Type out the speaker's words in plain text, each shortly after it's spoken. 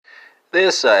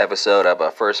This episode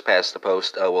of First Past the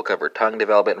Post will cover tongue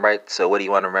development, right? So, what do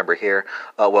you want to remember here?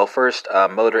 First,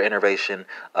 motor innervation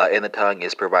in the tongue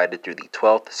is provided through the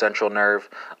 12th central nerve.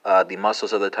 The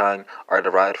muscles of the tongue are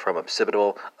derived from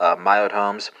occipital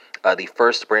myotomes. The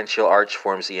first branchial arch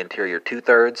forms the anterior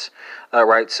two-thirds,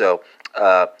 right? So,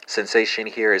 sensation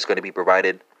here is going to be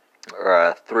provided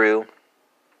through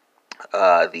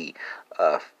the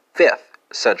fifth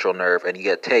central nerve, and you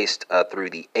get taste through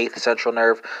the eighth central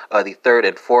nerve. The third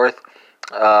and fourth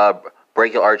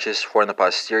brachial arches form the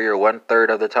posterior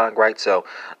one-third of the tongue, right? So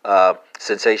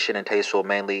sensation and taste will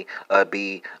mainly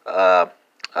be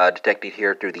detected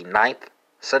here through the ninth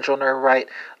central nerve, right?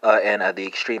 And the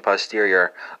extreme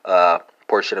posterior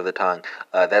portion of the tongue,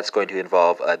 that's going to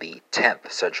involve the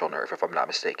 10th central nerve, if I'm not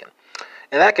mistaken.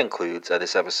 And that concludes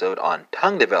this episode on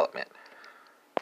tongue development.